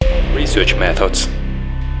research methods.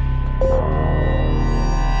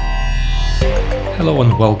 Hello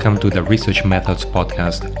and welcome to the Research Methods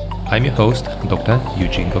podcast. I'm your host, Dr.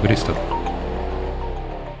 Eugene Bogodistov.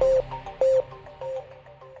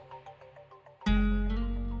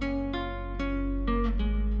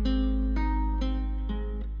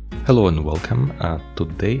 Hello and welcome.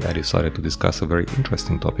 Today I decided to discuss a very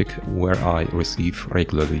interesting topic where I receive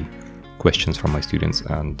regularly questions from my students,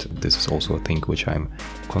 and this is also a thing which I'm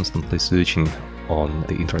constantly searching on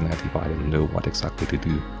the internet if I don't know what exactly to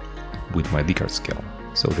do with my Likert scale.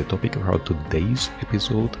 So the topic of our today's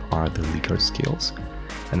episode are the Likert scales,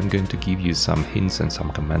 and I'm going to give you some hints and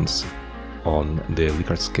some comments on the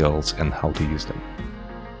Likert scales and how to use them.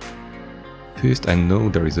 First, I know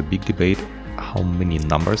there is a big debate how many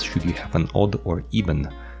numbers should you have, an odd or even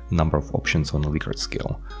number of options on a Likert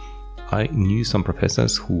scale. I knew some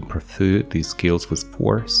professors who prefer these scales with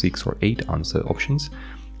 4, 6 or 8 answer options,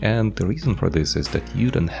 and the reason for this is that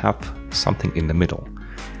you don't have something in the middle.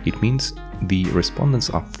 It means the respondents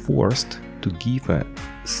are forced to give a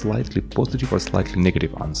slightly positive or slightly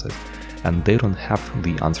negative answer, and they don't have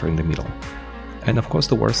the answer in the middle. And of course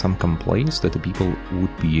there were some complaints that the people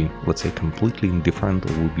would be, let's say, completely indifferent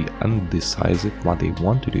or would be undecisive what they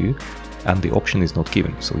want to do, and the option is not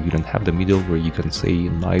given. So you don't have the middle where you can say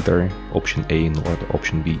neither option A nor the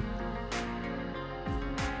option B.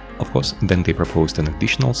 Of course, then they proposed an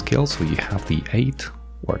additional scale, so you have the 8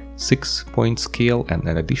 or 6 point scale and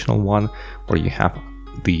an additional one where you have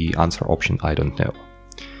the answer option I don't know.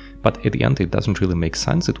 But at the end it doesn't really make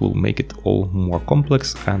sense, it will make it all more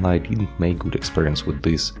complex, and I didn't make good experience with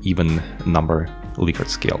these even number Likert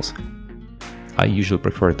scales. I usually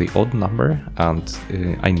prefer the odd number, and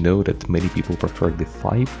I know that many people prefer the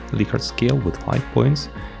 5 Likert scale with 5 points,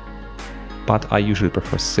 but I usually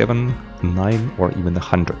prefer 7, 9 or even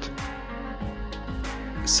 100.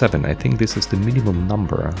 7, I think this is the minimum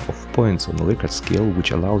number of points on the Likert scale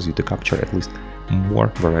which allows you to capture at least more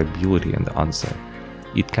variability in the answer.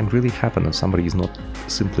 It can really happen if somebody is not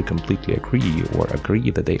simply completely agree or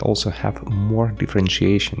agree, that they also have more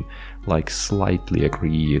differentiation, like slightly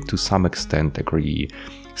agree, to some extent agree,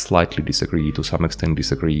 slightly disagree, to some extent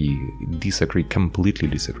disagree, completely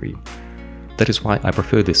disagree. That is why I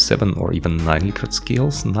prefer the 7 or even 9 Likert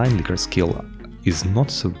scales. 9 Likert scale is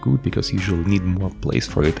not so good because you usually need more place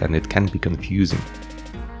for it and it can be confusing.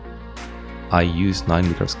 I used 9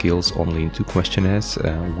 Likert scales only in 2 questionnaires,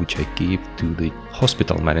 which I gave to the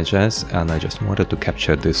hospital managers, and I just wanted to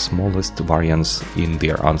capture the smallest variance in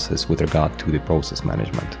their answers with regard to the process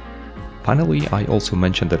management. Finally, I also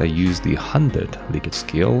mentioned that I use the 100 Likert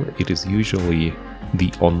scale. It is usually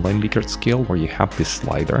the online Likert scale where you have this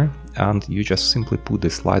slider, and you just simply put the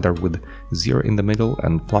slider with 0 in the middle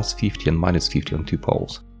and plus 50 and minus 50 on 2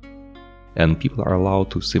 poles. And people are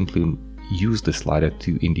allowed to simply use the slider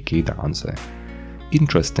to indicate their answer.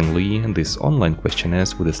 Interestingly, this online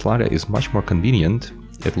questionnaires with the slider is much more convenient,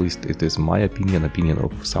 at least it is my opinion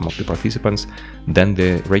of some of the participants, than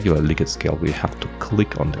the regular Likert scale where you have to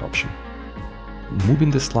click on the option.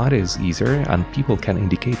 Moving the slider is easier, and people can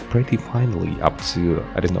indicate pretty finely up to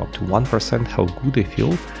 1% how good they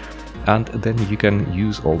feel, and then you can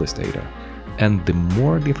use all this data. And the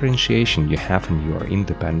more differentiation you have in your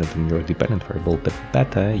independent and your dependent variable, the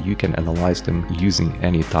better you can analyze them using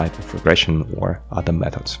any type of regression or other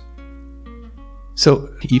methods. So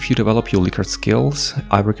if you develop your Likert scales,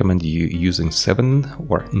 I recommend you using 7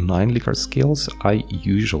 or 9 Likert scales. I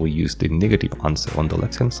usually use the negative answer on the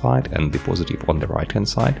left-hand side and the positive on the right-hand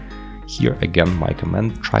side. Here again my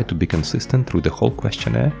command, try to be consistent through the whole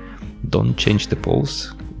questionnaire. Don't change the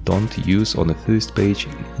poles. Don't use on the first page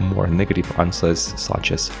more negative answers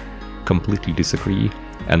such as completely disagree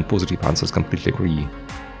and positive answers completely agree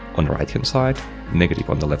on the right hand side, negative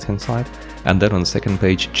on the left hand side, and then on the second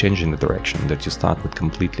page changing the direction, that you start with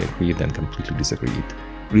completely agree then completely disagree. It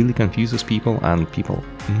really confuses people, and people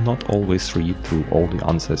not always read through all the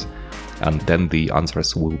answers, and then the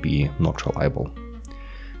answers will be not reliable.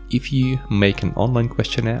 If you make an online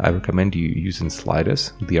questionnaire, I recommend you using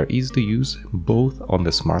sliders. They are easy to use both on the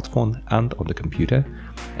smartphone and on the computer,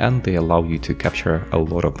 and they allow you to capture a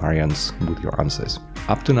lot of variance with your answers.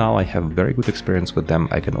 Up to now I have very good experience with them.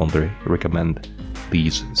 I can only recommend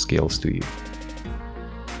these scales to you.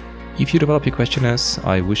 If you develop your questionnaires,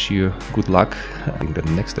 I wish you good luck. In the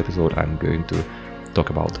next episode I'm going to talk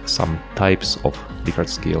about some types of Likert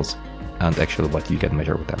scales and actually what you can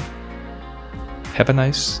measure with them. Have a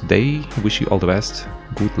nice day, wish you all the best,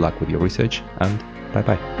 good luck with your research, and bye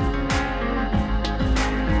bye.